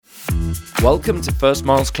Welcome to First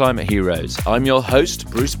Mile's Climate Heroes. I'm your host,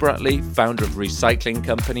 Bruce Bratley, founder of recycling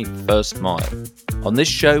company First Mile. On this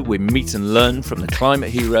show, we meet and learn from the climate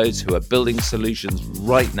heroes who are building solutions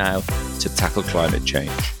right now to tackle climate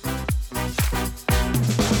change.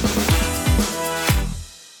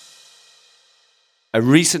 A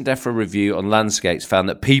recent DEFRA review on landscapes found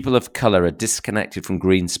that people of colour are disconnected from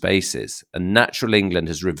green spaces, and Natural England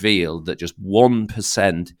has revealed that just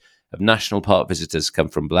 1% of national park visitors come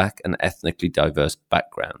from black and ethnically diverse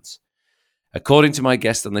backgrounds. According to my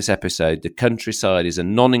guest on this episode, the countryside is a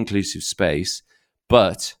non-inclusive space,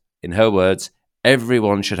 but, in her words,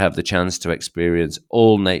 everyone should have the chance to experience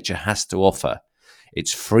all nature has to offer.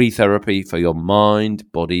 It's free therapy for your mind,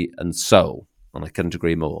 body and soul, and I couldn't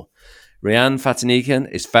agree more. Rhiane Fatinikun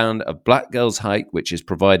is founder of Black Girls Hike, which is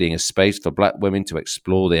providing a space for black women to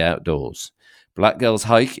explore the outdoors. Black Girls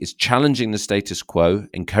Hike is challenging the status quo,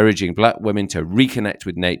 encouraging black women to reconnect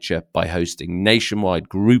with nature by hosting nationwide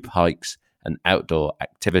group hikes and outdoor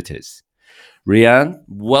activities. Rhiane,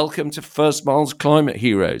 welcome to First Mile's Climate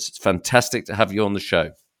Heroes. It's fantastic to have you on the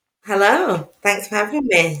show. Hello, thanks for having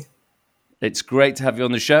me. It's great to have you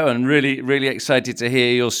on the show and really, really excited to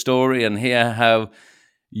hear your story and hear how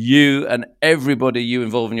you and everybody you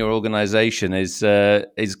involve in your organization is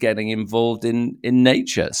getting involved in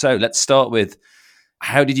nature. So let's start with,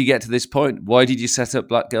 how did you get to this point? Why did you set up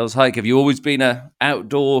Black Girls Hike? Have you always been an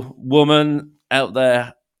outdoor woman out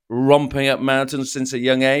there romping up mountains since a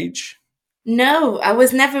young age? No, I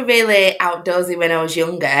was never really outdoorsy when I was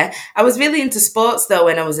younger. I was really into sports though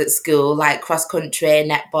when I was at school, like cross country,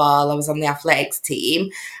 netball. I was on the athletics team,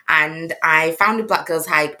 and I founded Black Girls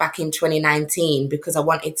Hike back in 2019 because I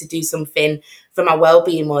wanted to do something for my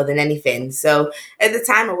well-being more than anything. So at the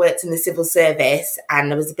time I worked in the civil service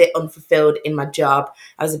and I was a bit unfulfilled in my job.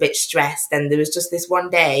 I was a bit stressed, and there was just this one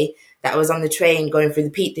day that I was on the train going through the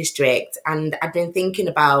Peak District, and I'd been thinking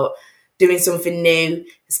about doing something new,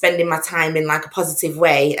 spending my time in like a positive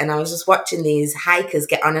way. And I was just watching these hikers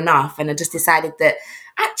get on and off. And I just decided that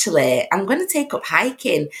actually I'm going to take up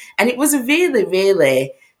hiking. And it was a really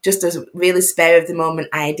spur of the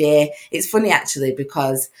moment idea. It's funny actually,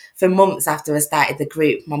 because for months after I started the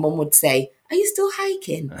group, my mum would say, "Are you still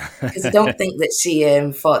hiking?" Because I don't think that she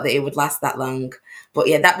thought that it would last that long. But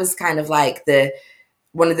yeah, that was kind of like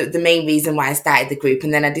one of the main reason why I started the group.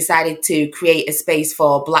 And then I decided to create a space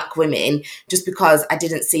for black women just because I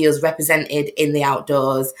didn't see us represented in the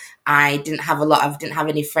outdoors. I didn't have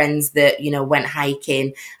any friends that, went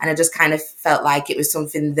hiking. And I just kind of felt like it was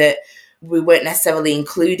something that we weren't necessarily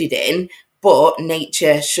included in, but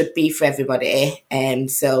nature should be for everybody.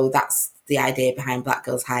 So that's the idea behind Black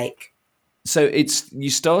Girls Hike. So you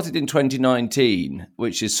started in 2019,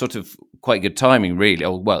 which is sort of quite good timing, really.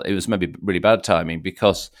 Well, it was maybe really bad timing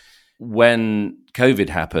because when COVID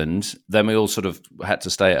happened, then we all sort of had to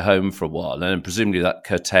stay at home for a while. And presumably that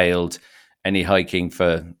curtailed any hiking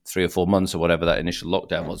for 3 or 4 months or whatever that initial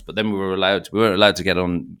lockdown was. But then we weren't allowed to get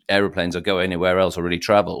on aeroplanes or go anywhere else or really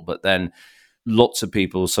travel. But then lots of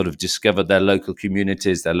people sort of discovered their local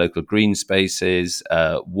communities, their local green spaces,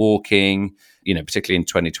 walking, particularly in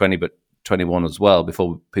 2020, but 21 as well,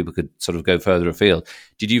 before people could sort of go further afield.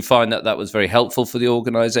 Did you find that was very helpful for the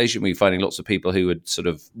organisation? Were you finding lots of people who were sort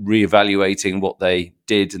of reevaluating what they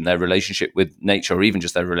did and their relationship with nature, or even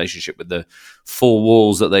just their relationship with the 4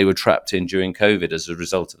 walls that they were trapped in during COVID as a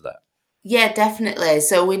result of that? Yeah, definitely.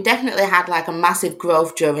 So we definitely had like a massive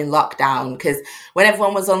growth during lockdown, because when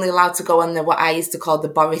everyone was only allowed to go on what I used to call the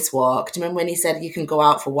Boris walk. Do you remember when he said you can go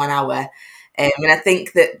out for 1 hour? And I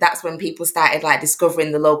think that's when people started like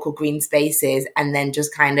discovering the local green spaces and then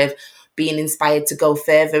just kind of being inspired to go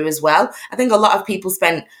further as well. I think a lot of people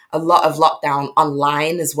spent a lot of lockdown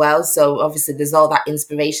online as well. So obviously there's all that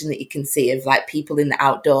inspiration that you can see of like people in the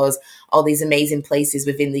outdoors, all these amazing places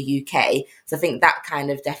within the UK. So I think that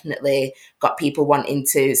kind of definitely got people wanting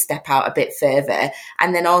to step out a bit further.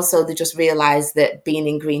 And then also they just realised that being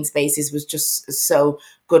in green spaces was just so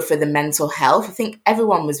good for the mental health. I think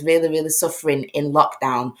everyone was really suffering in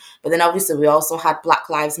lockdown. But then obviously we also had Black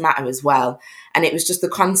Lives Matter as well. And it was just the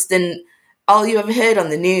constant, all you ever heard on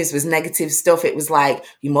the news was negative stuff. It was like,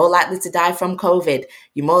 you're more likely to die from COVID.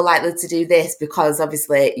 You're more likely to do this because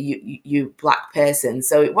obviously you Black person.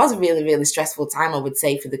 So it was a really stressful time, I would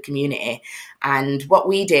say, for the community. And what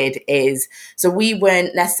we did is, so we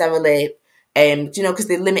weren't necessarily because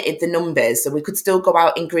they limited the numbers, so we could still go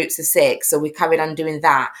out in groups of 6. So we carried on doing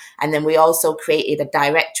that. And then we also created a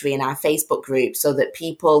directory in our Facebook group so that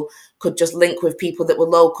people could just link with people that were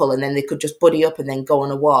local, and then they could just buddy up and then go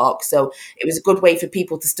on a walk. So it was a good way for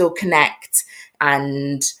people to still connect.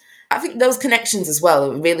 And I think those connections as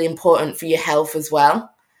well are really important for your health as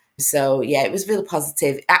well. So yeah, it was really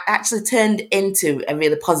positive. It actually turned into a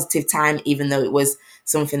really positive time, even though it was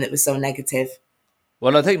something that was so negative.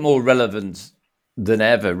 Well, I think more relevant than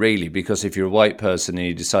ever, really, because if you're a white person and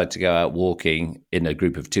you decide to go out walking in a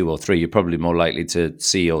group of 2 or 3, you're probably more likely to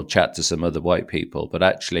see or chat to some other white people. But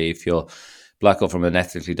actually, if you're black or from an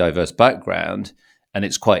ethnically diverse background and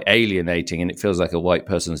it's quite alienating and it feels like a white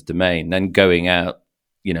person's domain, then going out,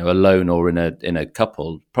 alone or in a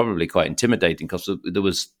couple, probably quite intimidating because there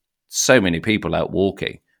was so many people out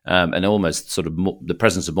walking, and almost sort of the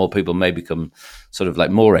presence of more people may become sort of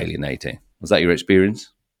like more alienating. Was that your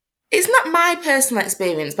experience? It's not my personal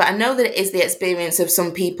experience, but I know that it is the experience of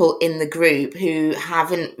some people in the group who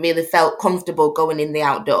haven't really felt comfortable going in the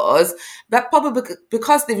outdoors. But probably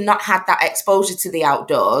because they've not had that exposure to the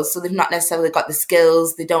outdoors, so they've not necessarily got the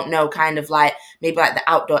skills. They don't know kind of like maybe like the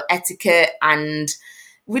outdoor etiquette. And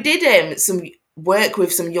we did some work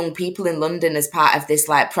with some young people in London as part of this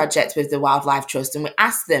like project with the Wildlife Trust, and we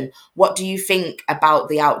asked them, what do you think about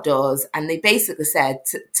the outdoors? And they basically said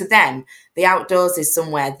to them, the outdoors is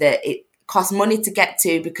somewhere that it costs money to get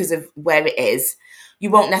to because of where it is. You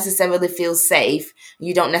won't necessarily feel safe.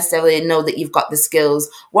 You don't necessarily know that you've got the skills.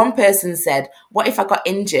 One person said, what if I got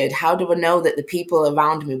injured? How do I know that the people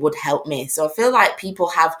around me would help me? So I feel like people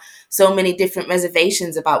have so many different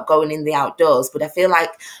reservations about going in the outdoors. But I feel like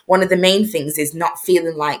one of the main things is not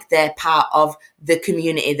feeling like they're part of the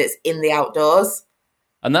community that's in the outdoors.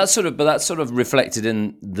 And that's sort of reflected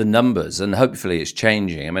in the numbers, and hopefully it's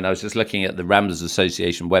changing. I mean, I was just looking at the Ramblers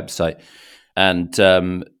Association website, and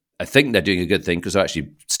I think they're doing a good thing because they're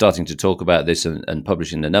actually starting to talk about this and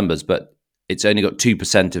publishing the numbers, but it's only got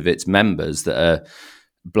 2% of its members that are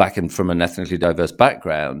black and from an ethnically diverse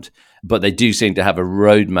background. But they do seem to have a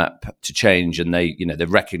roadmap to change, and they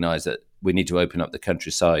recognise that we need to open up the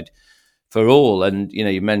countryside for all. And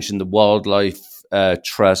you mentioned the Wildlife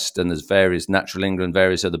Trust, and there's various Natural England,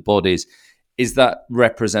 various other bodies. Is that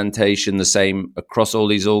representation the same across all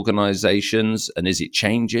these organisations, and is it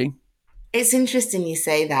changing? It's interesting you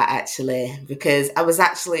say that, actually, because I was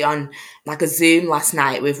actually on like a Zoom last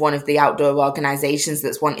night with one of the outdoor organisations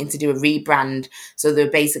that's wanting to do a rebrand. So they're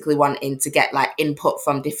basically wanting to get like input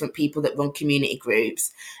from different people that run community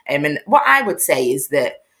groups. And what I would say is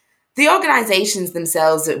that the organisations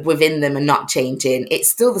themselves within them are not changing. It's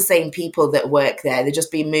still the same people that work there. They're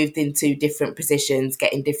just being moved into different positions,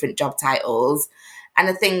 getting different job titles. And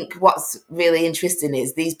I think what's really interesting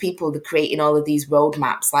is these people are creating all of these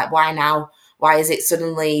roadmaps. Like, why now? Why is it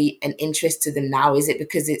suddenly an interest to them now? Is it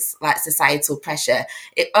because it's like societal pressure?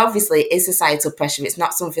 It obviously is societal pressure. It's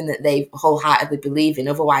not something that they wholeheartedly believe in.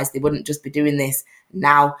 Otherwise, they wouldn't just be doing this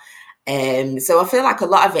now. So I feel like a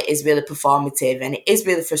lot of it is really performative, and it is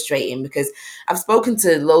really frustrating because I've spoken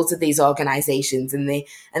to loads of these organisations, and they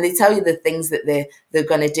tell you the things that they're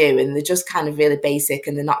going to do, and they're just kind of really basic,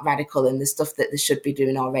 and they're not radical, and the stuff that they should be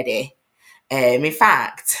doing already. In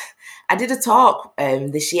fact, I did a talk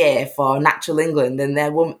this year for Natural England,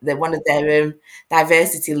 and one of their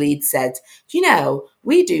diversity leads said,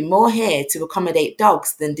 we do more here to accommodate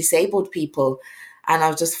dogs than disabled people. And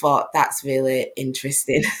I just thought, that's really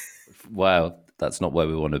interesting. Wow, that's not where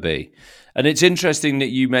we want to be. And it's interesting that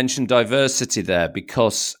you mentioned diversity there,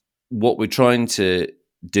 because what we're trying to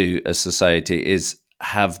do as society is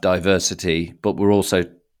have diversity, but we're also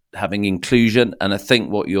having inclusion. And I think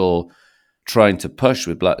what you're trying to push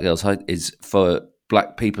with Black Girls Hike is for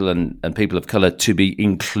Black people and people of colour to be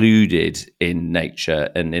included in nature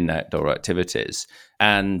and in outdoor activities.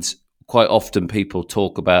 And quite often people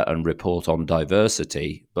talk about and report on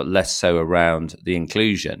diversity, but less so around the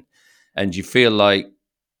inclusion. And do you feel like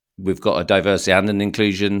we've got a diversity and an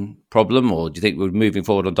inclusion problem, or do you think we're moving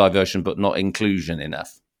forward on diversion but not inclusion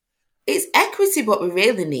enough? It's equity what we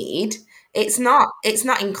really need. It's not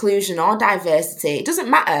inclusion or diversity. It doesn't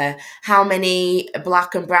matter how many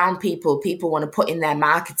Black and brown people want to put in their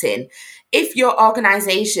marketing. If your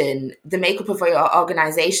organisation, the makeup of your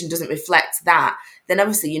organisation doesn't reflect that, then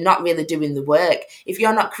obviously you're not really doing the work. If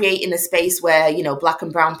you're not creating a space where, Black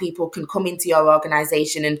and brown people can come into your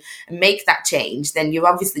organisation and make that change, then you're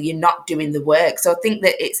not doing the work. So I think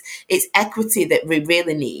that it's equity that we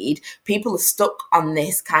really need. People are stuck on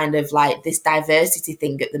this kind of like this diversity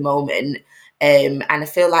thing at the moment. And I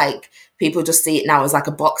feel like people just see it now as like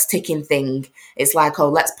a box ticking thing. It's like, oh,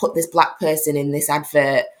 let's put this Black person in this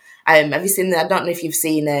advert. Have you seen that? I don't know if you've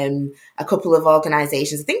seen a couple of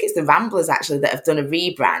organisations. I think it's the Ramblers actually that have done a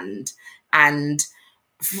rebrand. And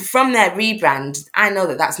from their rebrand, I know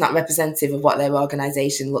that that's not representative of what their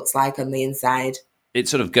organisation looks like on the inside. it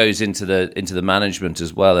sort of goes into the management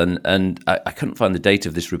as well. And I couldn't find the date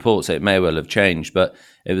of this report, so it may well have changed, but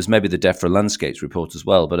it was maybe the DEFRA Landscapes report as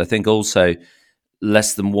well. But I think also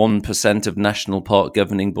less than 1% of national park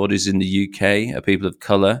governing bodies in the UK are people of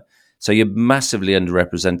colour. So you're massively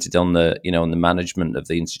underrepresented on the management of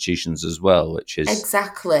the institutions as well, which is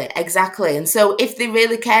Exactly. And so if they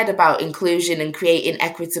really cared about inclusion and creating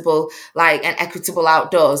equitable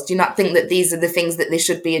outdoors, do you not think that these are the things that they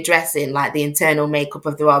should be addressing, like the internal makeup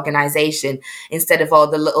of their organisation, instead of all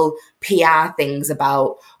the little PR things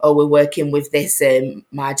about, oh, we're working with this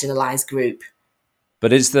marginalised group?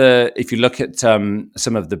 But if you look at some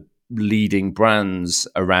of the leading brands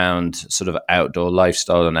around sort of outdoor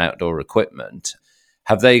lifestyle and outdoor equipment,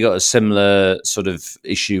 have they got a similar sort of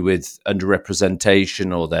issue with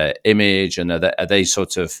underrepresentation or their image? And are they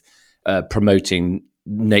sort of promoting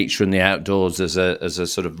nature and the outdoors as a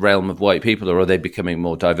sort of realm of white people, or are they becoming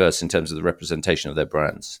more diverse in terms of the representation of their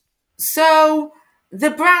brands? So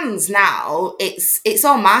the brands now, it's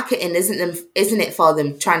all marketing, isn't it, for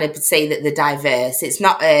them, trying to say that they're diverse? It's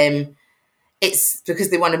not. It's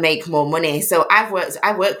because they want to make more money. So I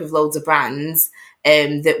work with loads of brands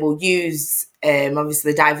that will use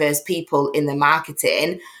obviously diverse people in their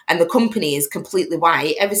marketing, and the company is completely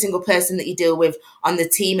white. Every single person that you deal with on the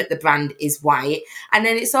team at the brand is white. And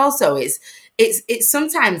then it's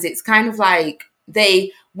sometimes it's kind of like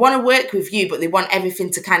they want to work with you, but they want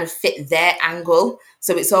everything to kind of fit their angle.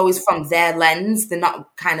 So it's always from their lens. They're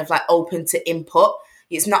not kind of like open to input.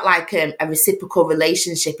 It's not like a reciprocal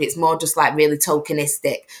relationship. It's more just like really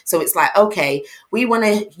tokenistic. So it's like, okay, we want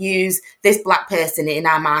to use this black person in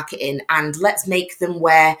our marketing and let's make them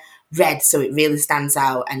wear red so it really stands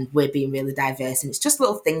out and we're being really diverse. And it's just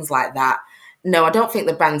little things like that. No, I don't think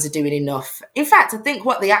the brands are doing enough. In fact, I think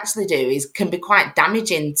what they actually do can be quite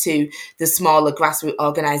damaging to the smaller grassroots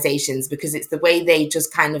organisations, because it's the way they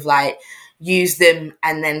just kind of like use them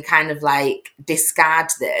and then kind of like discard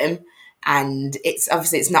them. And it's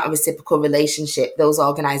not a reciprocal relationship. Those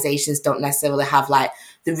organizations don't necessarily have like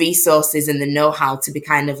the resources and the know-how to be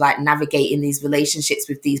kind of like navigating these relationships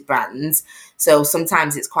with these brands. So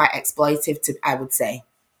sometimes it's quite exploitive, I would say.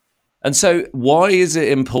 And so why is it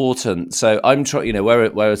important? So I'm trying,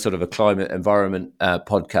 we're sort of a climate environment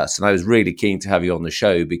podcast, and I was really keen to have you on the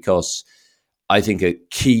show because I think a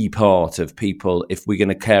key part of people, if we're going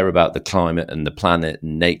to care about the climate and the planet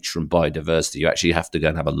and nature and biodiversity, you actually have to go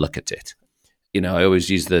and have a look at it. I always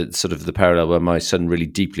use the sort of the parallel where my son really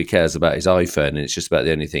deeply cares about his iPhone, and it's just about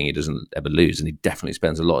the only thing he doesn't ever lose. And he definitely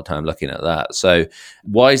spends a lot of time looking at that. So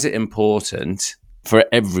why is it important for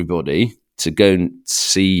everybody to go and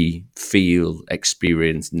see, feel,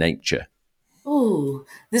 experience nature? Oh,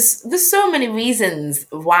 there's so many reasons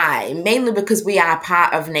why. Mainly because we are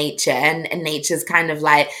part of nature, and nature's kind of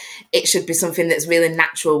like, it should be something that's really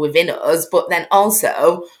natural within us. But then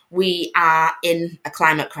also we are in a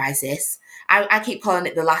climate crisis. I keep calling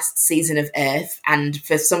it the last season of Earth, and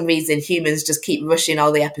for some reason humans just keep rushing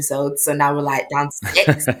all the episodes. So now we're like down to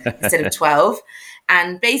 6 instead of 12.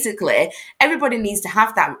 And basically, everybody needs to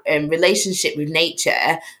have that relationship with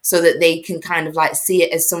nature so that they can kind of like see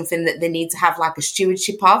it as something that they need to have like a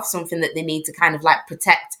stewardship of, something that they need to kind of like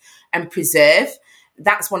protect and preserve.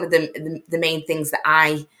 That's one of the main things that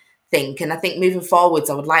I think. And I think moving forwards,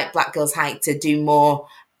 I would like Black Girls Hike to do more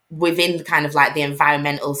within kind of like the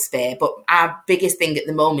environmental sphere. But our biggest thing at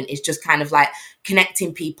the moment is just kind of like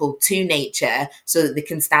connecting people to nature so that they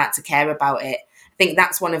can start to care about it. I think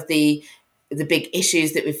that's one of the big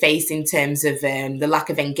issues that we face in terms of the lack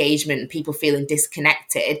of engagement and people feeling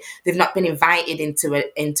disconnected. They've not been invited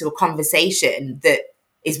into a conversation that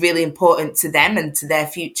is really important to them and to their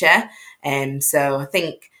future. So I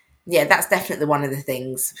think, yeah, that's definitely one of the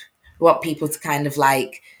things. We want people to kind of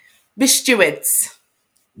like be stewards.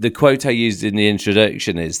 The quote I used in the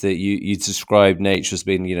introduction is that you describe nature as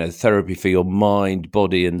being, therapy for your mind,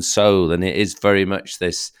 body and soul. And it is very much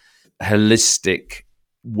this holistic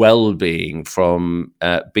well-being from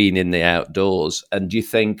being in the outdoors. And do you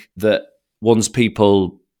think that once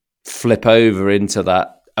people flip over into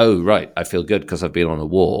that, oh, right, I feel good because I've been on a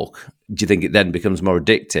walk, do you think it then becomes more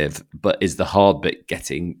addictive? But is the hard bit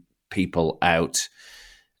getting people out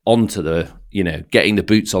onto getting the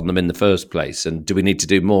boots on them in the first place? And do we need to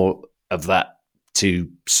do more of that to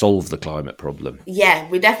solve the climate problem. Yeah,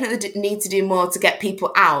 we definitely need to do more to get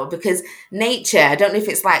people out, because nature, I don't know if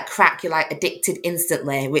it's like crack, you're like addicted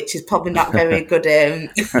instantly, which is probably not very good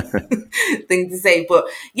thing to say. But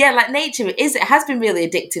yeah, like nature it has been really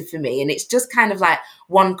addictive for me. And it's just kind of like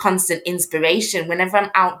one constant inspiration. Whenever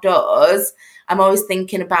I'm outdoors, I'm always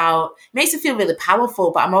thinking about, it makes me feel really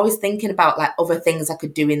powerful, but I'm always thinking about like other things I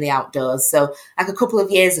could do in the outdoors. So like a couple of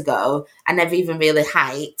years ago, I never even really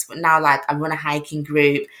hiked, but now like I run a hiking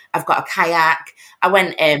group. I've got a kayak. I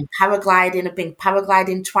went paragliding. I've been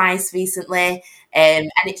paragliding twice recently. And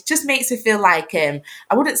it just makes me feel like, I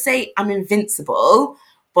wouldn't say I'm invincible,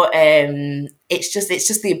 but it's just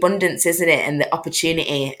the abundance, isn't it? And the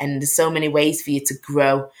opportunity, and there's so many ways for you to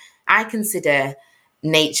grow. I consider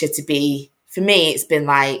nature to be, for me, it's been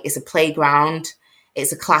like, it's a playground,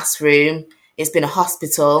 it's a classroom, it's been a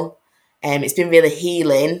hospital, it's been really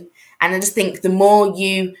healing. And I just think the more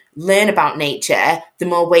you learn about nature, the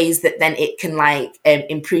more ways that then it can like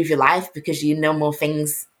improve your life, because you know more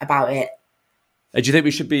things about it. Do you think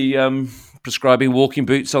we should be prescribing walking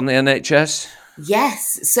boots on the NHS?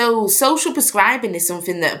 Yes. So social prescribing is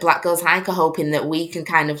something that Black Girls Hike are hoping that we can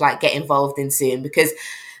kind of like get involved in soon, because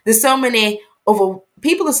there's so many other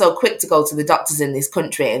people are so quick to go to the doctors in this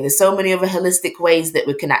country, and there's so many other holistic ways that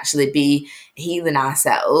we can actually be healing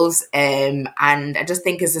ourselves. And I just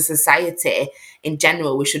think as a society in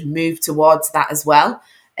general, we should move towards that as well.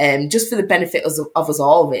 Just for the benefit of us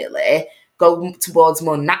all, really. Go towards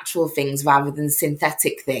more natural things rather than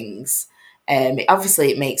synthetic things.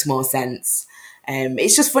 Obviously, it makes more sense.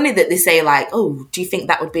 It's just funny that they say like, oh, do you think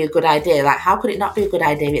that would be a good idea? Like, how could it not be a good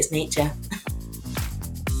idea? It's nature.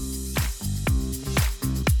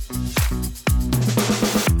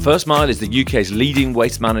 First Mile is the UK's leading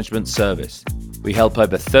waste management service. We help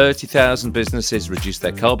over 30,000 businesses reduce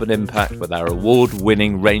their carbon impact with our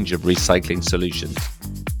award-winning range of recycling solutions.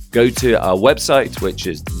 Go to our website, which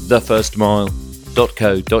is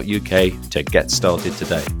thefirstmile.co.uk, to get started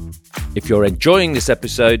today. If you're enjoying this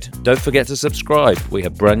episode, don't forget to subscribe. We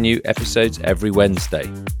have brand new episodes every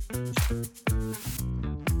Wednesday.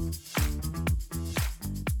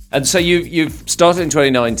 And so you've started in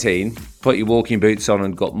 2019, put your walking boots on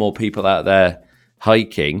and got more people out there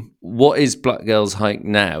hiking. What is Black Girls Hike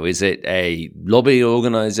now? Is it a lobby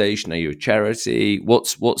organisation? Are you a charity?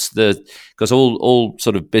 What's the, because all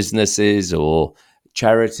sort of businesses or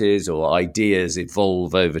charities or ideas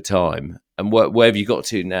evolve over time. And where have you got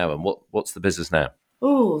to now, and what's the business now?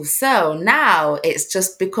 Oh, so now it's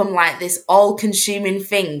just become like this all-consuming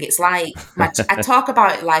thing. It's like I talk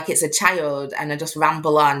about it like it's a child, and I just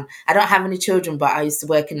ramble on. I don't have any children, but I used to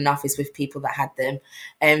work in an office with people that had them.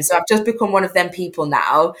 So I've just become one of them people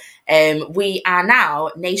now. We are now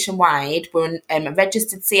nationwide. We're a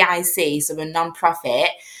registered CIC, so we're a non-profit.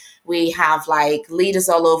 We have like leaders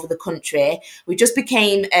all over the country. We just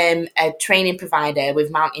became a training provider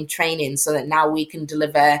with mountain training, so that now we can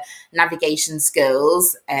deliver navigation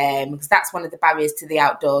skills, because that's one of the barriers to the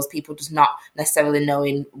outdoors, people just not necessarily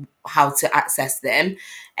knowing how to access them.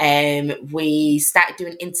 We started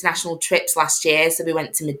doing international trips last year. So we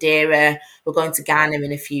went to Madeira. We're going to Ghana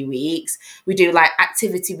in a few weeks. We do like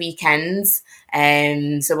activity weekends.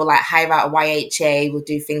 So we'll like hire out a YHA. We'll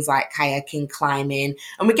do things like kayaking, climbing,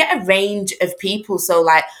 and we get a range of people. So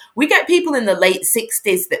like we get people in the late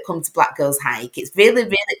 60s that come to Black Girls Hike. It's really,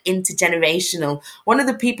 really intergenerational. One of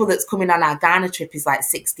the people that's coming on our Ghana trip is like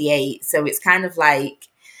 68. So it's kind of like,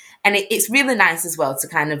 and it's really nice as well to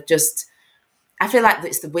kind of just, I feel like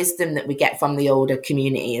it's the wisdom that we get from the older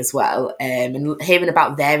community as well, and hearing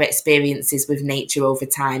about their experiences with nature over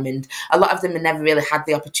time. And a lot of them have never really had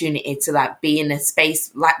the opportunity to like be in a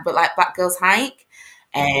space like Black Girls Hike.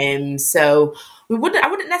 So I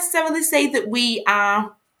wouldn't necessarily say that we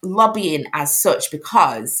are lobbying as such,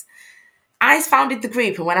 because I founded the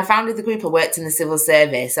group, and when I founded the group, I worked in the civil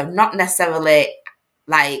service. I'm not necessarily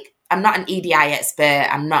like, I'm not an EDI expert.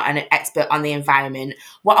 I'm not an expert on the environment.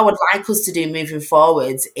 What I would like us to do moving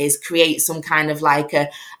forwards is create some kind of like a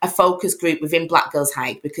focus group within Black Girls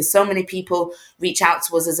Hike, because so many people reach out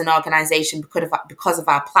to us as an organisation because of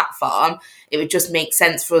our platform. It would just make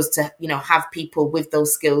sense for us to, have people with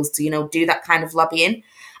those skills to, do that kind of lobbying.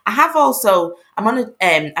 I have also, I'm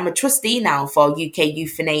a trustee now for UK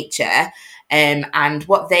Youth for Nature. And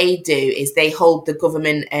what they do is they hold the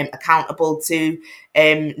government accountable to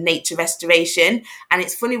nature restoration. And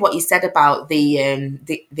it's funny what you said about the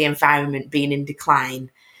environment being in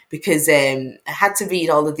decline, because I had to read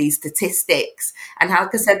all of these statistics. And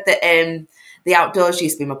like I said, that the outdoors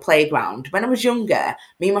used to be my playground. When I was younger,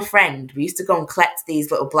 me and my friend, we used to go and collect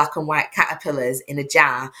these little black and white caterpillars in a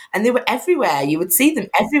jar, and they were everywhere. You would see them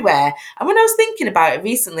everywhere. And when I was thinking about it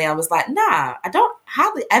recently, I was like, nah, I don't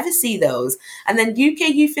hardly ever see those. And then UK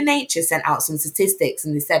Youth for Nature sent out some statistics,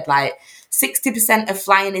 and they said like 60% of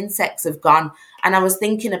flying insects have gone. And I was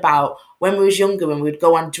thinking about when we was younger, when we would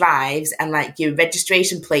go on drives and like your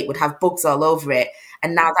registration plate would have bugs all over it.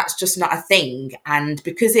 And now that's just not a thing. And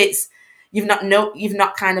because you've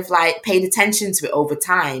not kind of like paid attention to it over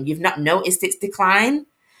time, you've not noticed its decline.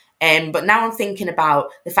 But now I'm thinking about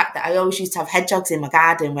the fact that I always used to have hedgehogs in my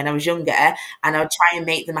garden when I was younger, and I would try and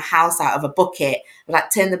make them a house out of a bucket,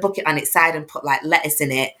 like turn the bucket on its side and put like lettuce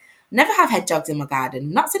in it. Never have hedgehogs in my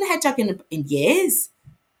garden. Not seen a hedgehog in years.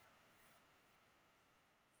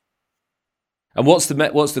 And what's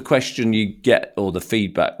the question you get, or the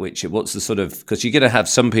feedback? What's the sort of, because you're going to have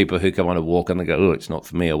some people who come on a walk and they go, oh, it's not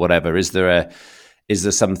for me or whatever. Is there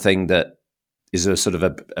something that is there sort of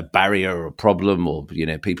a barrier or a problem, or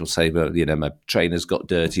people say, well, my trainers got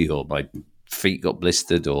dirty, or my feet got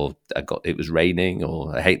blistered, or it was raining,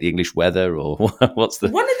 or I hate the English weather, or what's the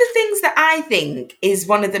one of the things that I think is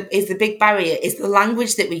the big barrier is the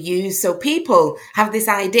language that we use. So people have this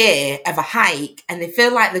idea of a hike and they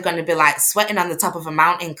feel like they're going to be like sweating on the top of a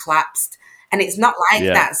mountain collapsed, and it's not like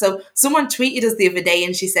that. So someone tweeted us the other day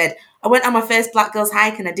and she said, I went on my first Black Girls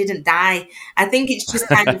hike and I didn't die. I think it's just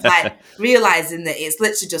kind of like realizing that it's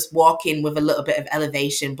literally just walking with a little bit of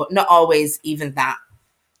elevation, but not always even that.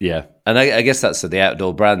 Yeah, and I guess that's the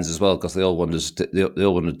outdoor brands as well, because they all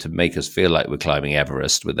wanted to make us feel like we're climbing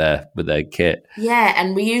Everest with their kit. Yeah,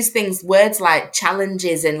 and we use words like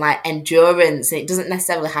challenges and like endurance, and it doesn't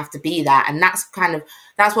necessarily have to be that. And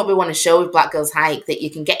that's what we want to show with Black Girls Hike, that you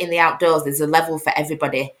can get in the outdoors. There's a level for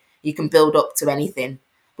everybody. You can build up to anything,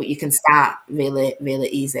 but you can start really, really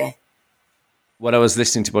easy. When I was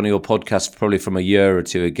listening to one of your podcasts, probably from a year or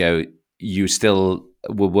two ago, you still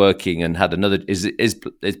were working and had another. Is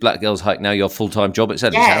Black Girls Hike now your full-time job? It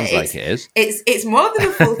certainly sounds like it is. It's more than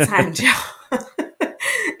a full-time job.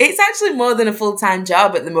 It's actually more than a full-time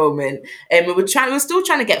job at the moment. And we're still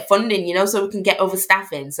trying to get funding, so we can get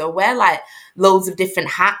overstaffing. So we're like loads of different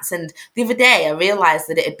hats. And the other day I realised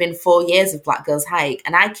that it had been 4 years of Black Girls Hike.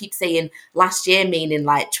 And I keep saying last year, meaning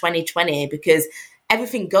like 2020, because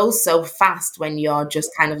everything goes so fast when you're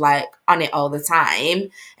just kind of like on it all the time.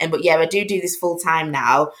 But yeah, I do this full time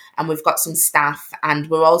now, and we've got some staff, and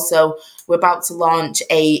we're about to launch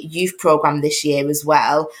a youth program this year as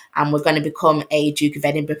well. And we're going to become a Duke of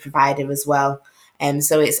Edinburgh provider as well.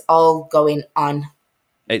 So it's all going on.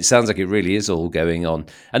 It sounds like it really is all going on.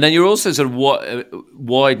 And then you're also sort of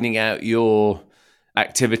widening out your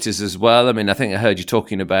activities as well. I mean, I think I heard you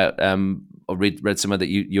talking about, or read somewhere that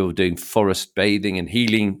you're doing forest bathing and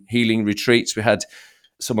healing retreats. We had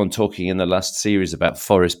someone talking in the last series about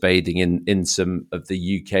forest bathing in some of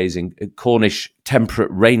the UK's in Cornish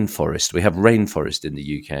temperate rainforest. We have rainforest in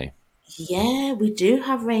the UK. Yeah, we do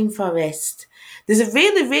have rainforest. There's a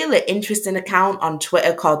really, really interesting account on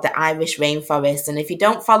Twitter called the Irish Rainforest. And if you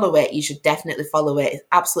don't follow it, you should definitely follow it. It's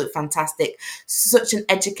absolutely fantastic. Such an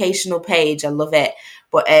educational page. I love it.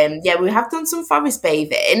 But yeah, we have done some forest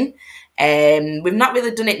bathing. We've not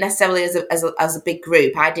really done it necessarily as a big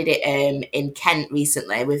group. I did it in Kent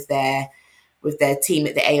recently with their team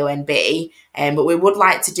at the AONB. But we would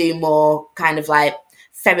like to do more kind of like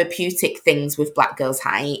therapeutic things with Black Girls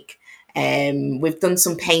Hike. We've done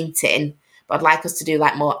some painting, but I'd like us to do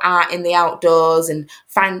like more art in the outdoors and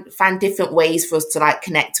find different ways for us to like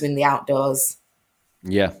connect in the outdoors.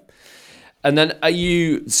 Yeah. And then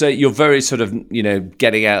you're very sort of,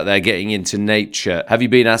 getting out there, getting into nature. Have you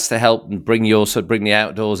been asked to help and bring the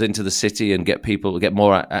outdoors into the city and get people get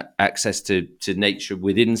more access to nature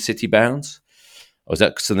within city bounds? Or is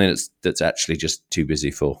that something that's actually just too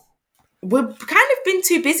busy for? We've kind of been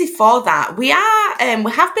too busy for that. We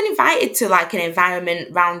have been invited to like an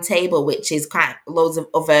environment roundtable, which is quite loads of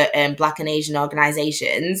other Black and Asian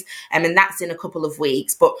organisations, and that's in a couple of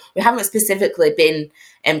weeks. But we haven't specifically been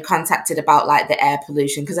contacted about like the air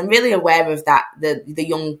pollution, because I'm really aware of that. The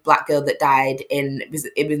young Black girl that died it was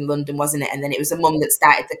in London, wasn't it? And then it was a mum that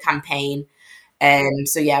started the campaign.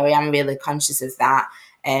 So yeah, I am really conscious of that.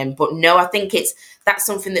 But no, I think that's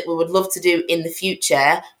something that we would love to do in the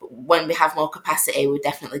future. But when we have more capacity, we'll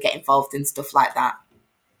definitely get involved in stuff like that.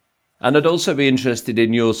 And I'd also be interested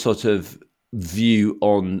in your sort of view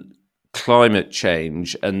on climate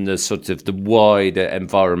change and the sort of the wider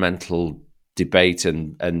environmental debate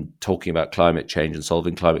and talking about climate change and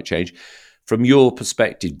solving climate change. From your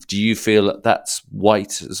perspective, do you feel that that's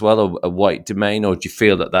white as well, or a white domain, or do you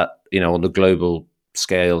feel that on the global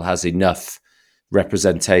scale has enough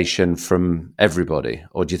representation from everybody,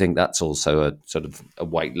 or do you think that's also a sort of a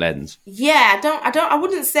white lens? Yeah, I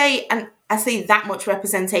wouldn't say, and I see that much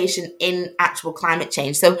representation in actual climate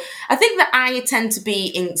change. So I think that I tend to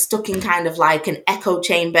be stuck in kind of like an echo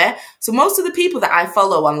chamber. So most of the people that I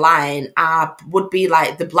follow online would be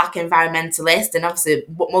like the Black environmentalist, and obviously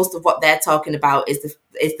most of what they're talking about is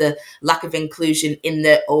the lack of inclusion in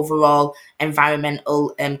the overall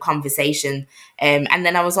environmental conversation. And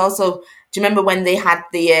then I was also, do you remember when they had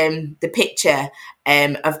the picture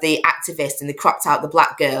of the activist and they cropped out the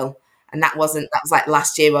black girl? And that was like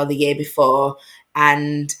last year or the year before.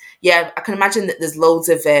 And yeah, I can imagine that there's loads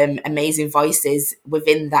of amazing voices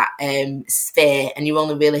within that sphere, and you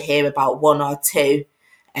only really hear about one or two,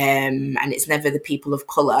 and it's never the people of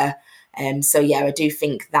colour. So yeah, I do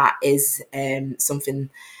think that is something,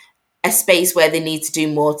 a space where they need to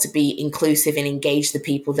do more to be inclusive and engage the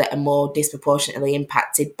people that are more disproportionately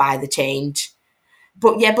impacted by the change.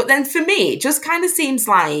 But then for me, it just kind of seems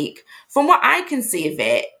like, from what I can see of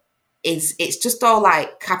it, it's just all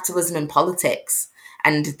like capitalism and politics.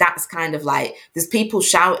 And that's kind of like, there's people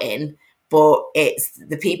shouting, but it's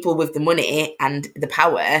the people with the money and the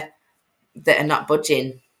power that are not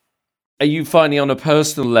budging. Are you finding on a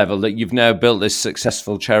personal level that you've now built this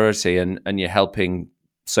successful charity and you're helping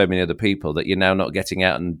so many other people that you're now not getting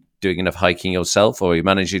out and doing enough hiking yourself, or are you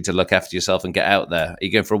managing to look after yourself and get out there? Are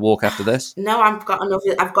you going for a walk after this? No, I've got other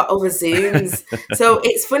Zooms. So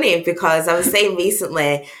it's funny because I was saying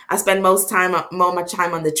recently, I spend more of my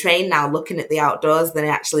time on the train now looking at the outdoors than I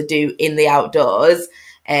actually do in the outdoors.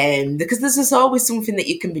 Because there's just always something that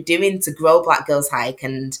you can be doing to grow Black Girls Hike,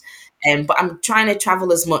 and but I'm trying to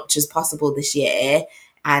travel as much as possible this year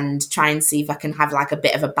and try and see if I can have like a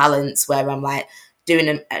bit of a balance where I'm like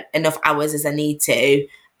doing enough hours as I need to,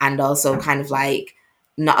 and also kind of like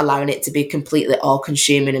not allowing it to be completely all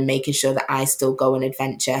consuming and making sure that I still go on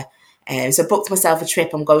adventure. So I booked myself a trip.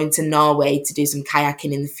 I'm going to Norway to do some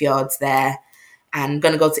kayaking in the fjords there. And I'm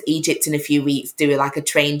going to go to Egypt in a few weeks, do like a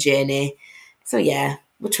train journey. So yeah,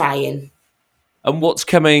 we're trying. And what's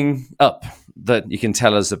coming up that you can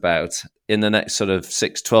tell us about in the next sort of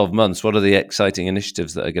 6-12 months? What are the exciting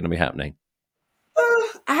initiatives that are going to be happening?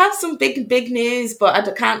 I have some big news, but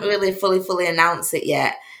I can't really fully announce it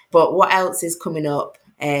yet. But what else is coming up?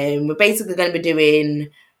 We're basically going to be doing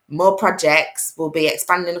more projects. We'll be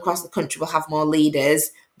expanding across the country. We'll have more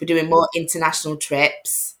leaders. We're doing more international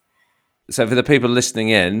trips. So for the people listening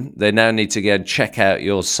in, they now need to go and check out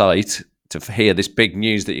your site to hear this big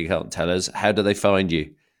news that you can't tell us. How do they find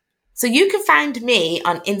you? So you can find me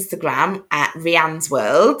on Instagram at Rhiane's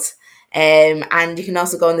World. And you can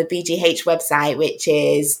also go on the BGH website, which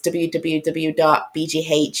is www.bghuk.com.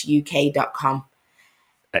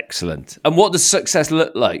 Excellent. And what does success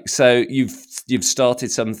look like? So you've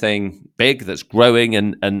started something big that's growing,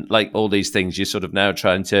 and like all these things, you're sort of now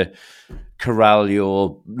trying to corral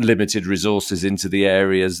your limited resources into the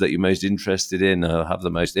areas that you're most interested in or have the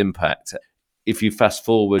most impact. If you fast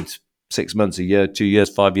forward 6 months, a year, 2 years,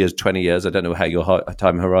 5 years, 20 years, I don't know how your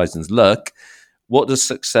time horizons look. What does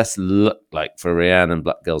success look like for Rhiane and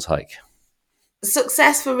Black Girls Hike?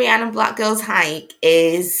 Success for Rhiane and Black Girls Hike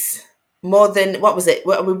is more than,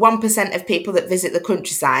 1% of people that visit the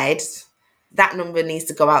countryside. That number needs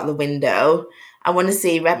to go out the window. I want to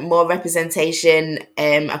see more representation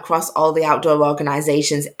across all the outdoor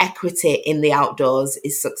organisations. Equity in the outdoors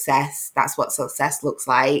is success. That's what success looks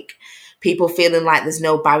like. People feeling like there's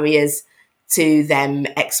no barriers to them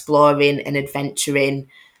exploring and adventuring.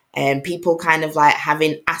 People kind of like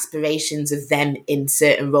having aspirations of them in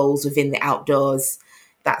certain roles within the outdoors.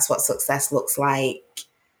 That's what success looks like.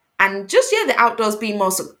 And just, the outdoors being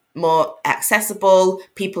more accessible,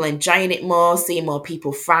 people enjoying it more, seeing more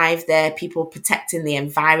people thrive there, people protecting the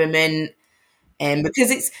environment.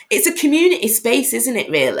 Because it's a community space, isn't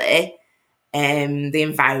it, really? The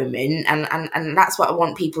environment. And that's what I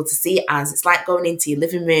want people to see it as. It's like going into your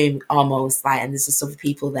living room almost, like, and there's just other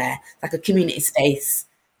people there, like a community space.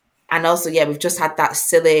 And also, we've just had that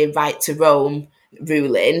silly right to roam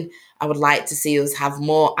ruling. I would like to see us have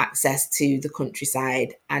more access to the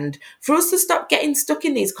countryside, and for us to stop getting stuck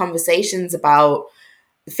in these conversations about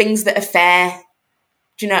things that are fair.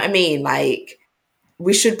 Do you know what I mean? Like,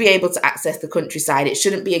 we should be able to access the countryside. It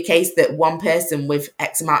shouldn't be a case that one person with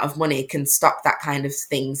X amount of money can stop that kind of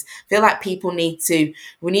things. I feel like we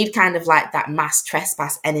need kind of like that mass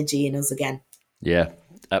trespass energy in us again. Yeah,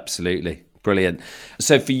 absolutely. Brilliant.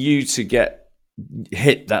 So for you to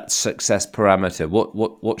hit that success parameter,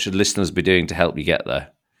 what should listeners be doing to help you get there?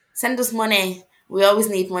 Send us money. We always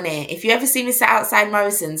need money. If you ever see me sat outside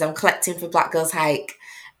Morrison's, I'm collecting for Black Girls Hike.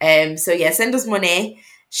 So send us money.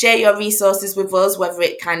 share your resources with us, whether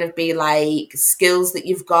it kind of be like skills that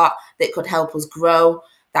you've got that could help us grow.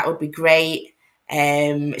 That would be great.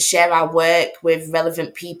 Share our work with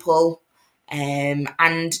relevant people, and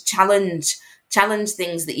challenge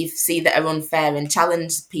things that you see that are unfair, and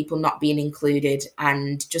challenge people not being included,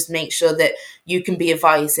 and just make sure that you can be a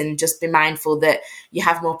voice, and just be mindful that you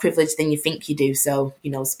have more privilege than you think you do. So,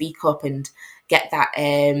 speak up and get that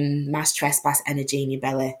mass trespass energy in your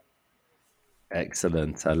belly.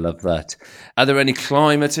 Excellent. I love that. Are there any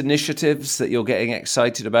climate initiatives that you're getting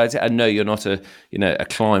excited about? I know you're not a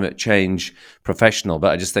climate change professional,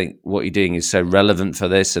 but I just think what you're doing is so relevant for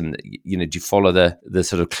this. And, do you follow the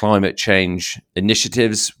sort of climate change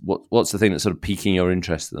initiatives? What's the thing that's sort of piquing your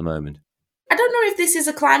interest at the moment? I don't know if this is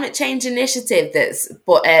a climate change initiative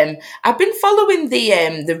but I've been following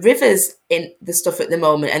the rivers in the stuff at the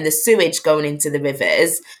moment, and the sewage going into the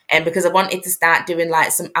rivers, and because I wanted to start doing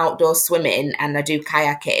like some outdoor swimming, and I do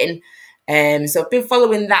kayaking. So I've been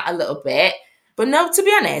following that a little bit. But no, to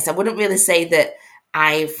be honest, I wouldn't really say that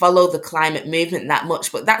I follow the climate movement that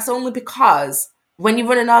much, but that's only because when you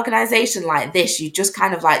run an organisation like this, you just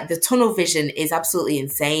kind of like, the tunnel vision is absolutely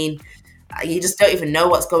insane. You just don't even know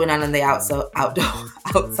what's going on the outside.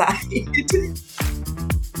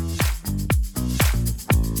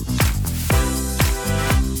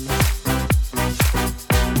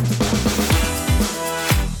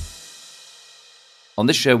 On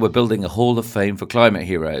this show, we're building a Hall of Fame for climate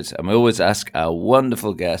heroes, and we always ask our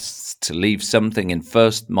wonderful guests to leave something in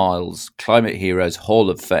First Mile's Climate Heroes Hall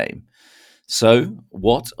of Fame. So,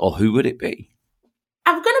 what or who would it be?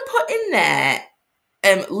 I'm going to put in there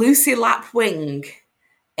Lucy Lapwing,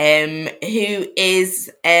 who is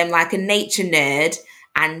like a nature nerd,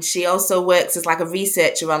 and she also works as like a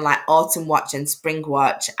researcher on like Autumn Watch and Spring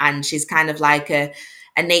Watch, and she's kind of like a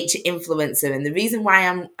nature influencer. And the reason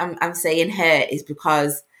why I'm saying her is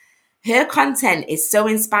because her content is so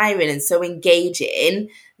inspiring and so engaging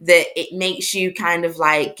that it makes you kind of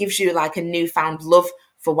like, gives you like a newfound love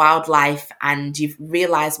for wildlife, and you've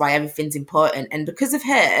realised why everything's important. And because of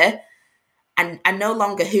her, and I no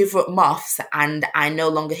longer hoover up moths, and I no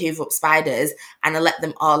longer hoover up spiders, and I let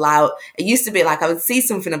them all out. It used to be like I would see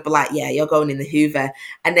something and be like, yeah, you're going in the hoover.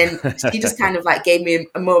 And then she just kind of like gave me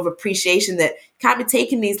a more of appreciation that can't be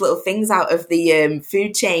taking these little things out of the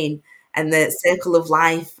food chain and the circle of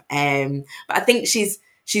life. But I think she's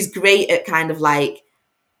great at kind of like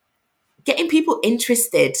getting people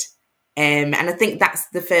interested. And I think that's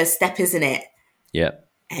the first step, isn't it? Yeah.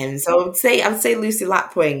 So I would say Lucy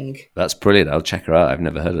Lapwing. That's brilliant. I'll check her out. I've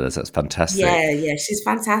never heard of this. That's fantastic. Yeah, she's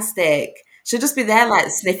fantastic. She'll just be there like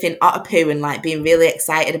sniffing otter poo and like being really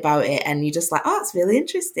excited about it, and you're just like, oh, it's really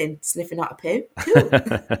interesting, sniffing otter poo. Cool.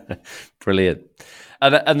 Brilliant.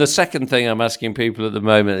 And the second thing I'm asking people at the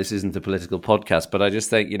moment, this isn't a political podcast, but I just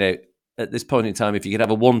think, at this point in time, if you could have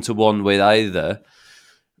a one-to-one with either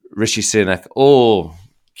Rishi Sunak or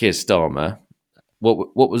Keir Starmer,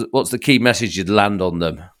 what's the key message you'd land on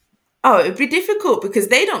them? Oh, it would be difficult because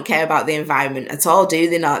they don't care about the environment at all, do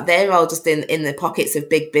they not? They're all just in the pockets of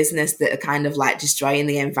big business that are kind of like destroying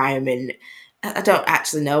the environment. I don't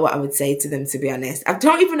actually know what I would say to them, to be honest. I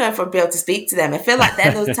don't even know if I'd be able to speak to them. I feel like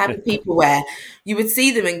they're those type of people where you would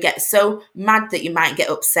see them and get so mad that you might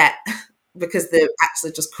get upset because they're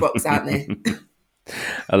actually just crooks, aren't they?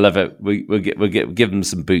 I love it. We'll give them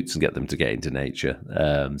some boots and get them to get into nature.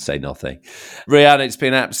 Say nothing. Rhiane, it's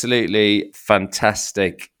been absolutely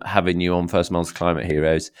fantastic having you on First Mile's Climate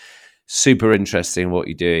Heroes. Super interesting what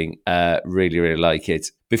you're doing. Really, really like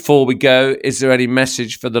it. Before we go, is there any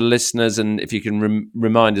message for the listeners? And if you can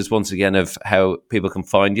remind us once again of how people can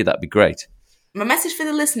find you, that'd be great. My message for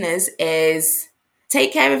the listeners is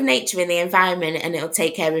take care of nature and the environment, and it'll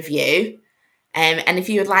take care of you. And if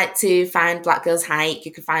you would like to find Black Girls Hike,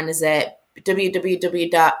 you can find us at www.bghuk.com,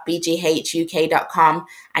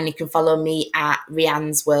 and you can follow me at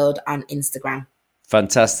Rhiane's World on Instagram.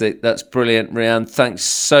 Fantastic. That's brilliant, Rhiane. Thanks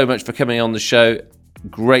so much for coming on the show.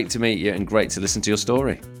 Great to meet you and great to listen to your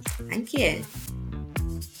story. Thank you.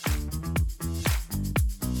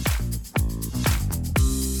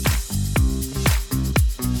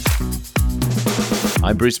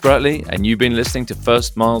 I'm Bruce Bratley, and you've been listening to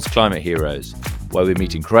First Mile's Climate Heroes, where we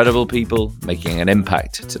meet incredible people making an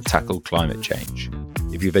impact to tackle climate change.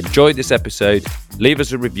 If you've enjoyed this episode, leave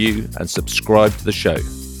us a review and subscribe to the show.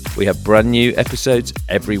 We have brand new episodes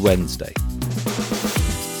every Wednesday.